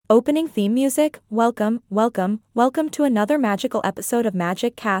Opening theme music, welcome to another magical episode of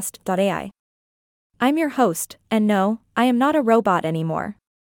MagicCast.ai. I'm your host, and no, I am not a robot anymore.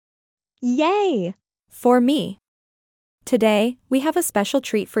 Yay! For me. Today, we have a special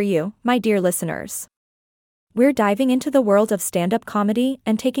treat for you, my dear listeners. We're diving into the world of stand-up comedy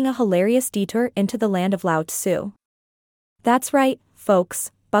and taking a hilarious detour into the land of Lao Tzu. That's right,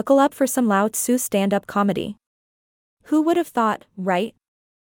 folks, buckle up for some Lao Tzu stand-up comedy. Who would have thought, right?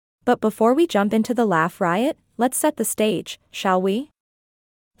 But before we jump into the laugh riot, let's set the stage, shall we?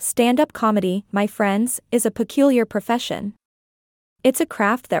 Stand-up comedy, my friends, is a peculiar profession. It's a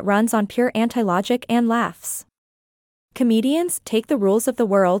craft that runs on pure anti-logic and laughs. Comedians take the rules of the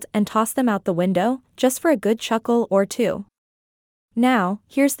world and toss them out the window, just for a good chuckle or two. Now,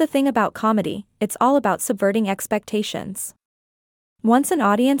 here's the thing about comedy, it's all about subverting expectations. Once an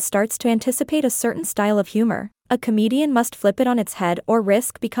audience starts to anticipate a certain style of humor, a comedian must flip it on its head or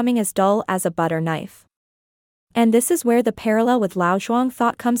risk becoming as dull as a butter knife. And this is where the parallel with Lao Zhuang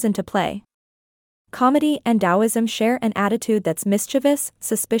thought comes into play. Comedy and Taoism share an attitude that's mischievous,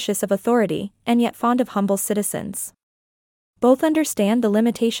 suspicious of authority, and yet fond of humble citizens. Both understand the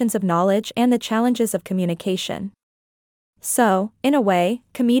limitations of knowledge and the challenges of communication. So, in a way,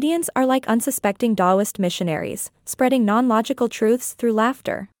 comedians are like unsuspecting Taoist missionaries, spreading non-logical truths through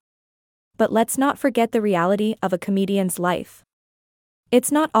laughter. But let's not forget the reality of a comedian's life.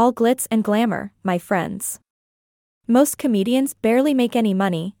 It's not all glitz and glamour, my friends. Most comedians barely make any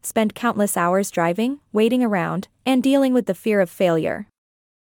money, spend countless hours driving, waiting around, and dealing with the fear of failure.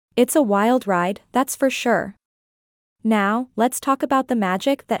 It's a wild ride, that's for sure. Now, let's talk about the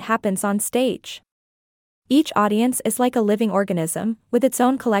magic that happens on stage. Each audience is like a living organism, with its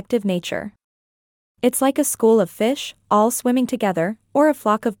own collective nature. It's like a school of fish, all swimming together, or a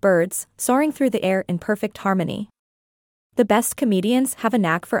flock of birds, soaring through the air in perfect harmony. The best comedians have a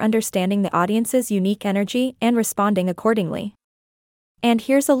knack for understanding the audience's unique energy and responding accordingly. And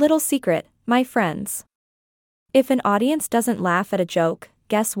here's a little secret, my friends. If an audience doesn't laugh at a joke,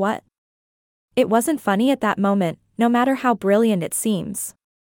 guess what? It wasn't funny at that moment, no matter how brilliant it seems.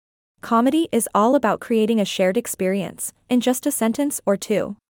 Comedy is all about creating a shared experience, in just a sentence or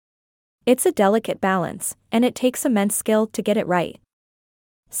two. It's a delicate balance, and it takes immense skill to get it right.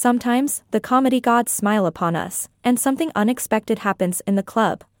 Sometimes, the comedy gods smile upon us, and something unexpected happens in the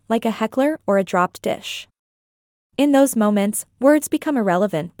club, like a heckler or a dropped dish. In those moments, words become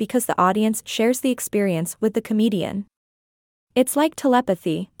irrelevant because the audience shares the experience with the comedian. It's like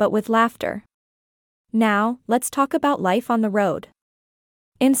telepathy, but with laughter. Now, let's talk about life on the road.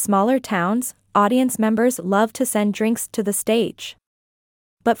 In smaller towns, audience members love to send drinks to the stage.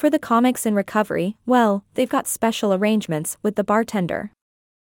 But for the comics in recovery, well, they've got special arrangements with the bartender.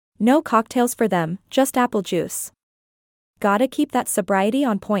 No cocktails for them, just apple juice. Gotta keep that sobriety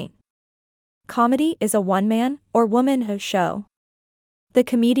on point. Comedy is a one-man or woman show. The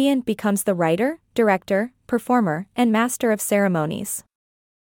comedian becomes the writer, director, performer, and master of ceremonies.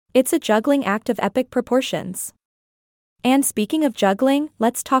 It's a juggling act of epic proportions. And speaking of juggling,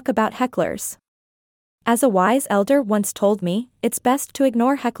 let's talk about hecklers. As a wise elder once told me, it's best to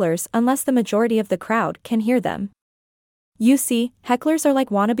ignore hecklers unless the majority of the crowd can hear them. You see, hecklers are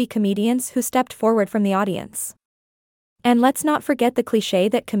like wannabe comedians who stepped forward from the audience. And let's not forget the cliché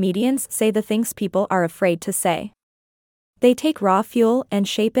that comedians say the things people are afraid to say. They take raw fuel and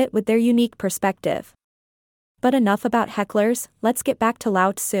shape it with their unique perspective. But enough about hecklers, let's get back to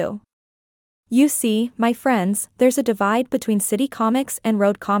Lao Tzu. You see, my friends, there's a divide between city comics and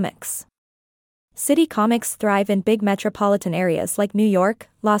road comics. City comics thrive in big metropolitan areas like New York,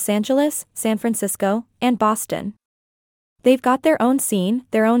 Los Angeles, San Francisco, and Boston. They've got their own scene,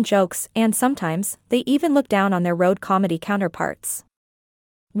 their own jokes, and sometimes, they even look down on their road comedy counterparts.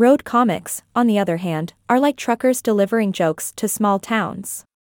 Road comics, on the other hand, are like truckers delivering jokes to small towns.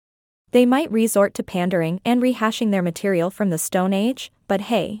 They might resort to pandering and rehashing their material from the Stone Age, but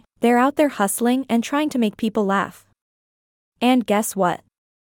hey, they're out there hustling and trying to make people laugh. And guess what?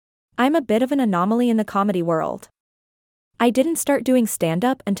 I'm a bit of an anomaly in the comedy world. I didn't start doing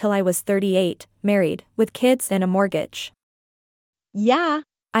stand-up until I was 38, married, with kids and a mortgage. Yeah,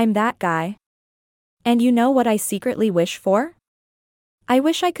 I'm that guy. And you know what I secretly wish for? I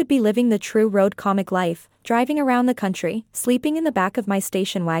wish I could be living the true road comic life, driving around the country, sleeping in the back of my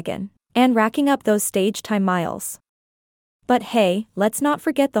station wagon, and racking up those stage time miles. But hey, let's not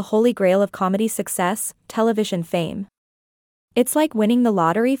forget the holy grail of comedy success, television fame. It's like winning the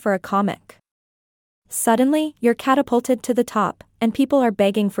lottery for a comic. Suddenly, you're catapulted to the top, and people are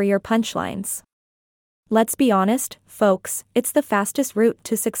begging for your punchlines. Let's be honest, folks, it's the fastest route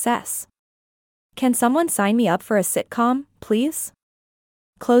to success. Can someone sign me up for a sitcom, please?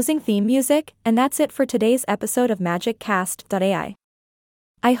 closing theme music, and that's it for today's episode of MagicCast.ai.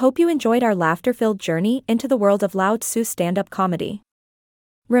 I hope you enjoyed our laughter-filled journey into the world of Lao Tzu stand-up comedy.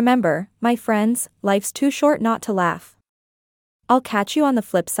 Remember, my friends, life's too short not to laugh. I'll catch you on the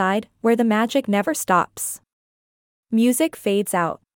flip side, where the magic never stops. Music fades out.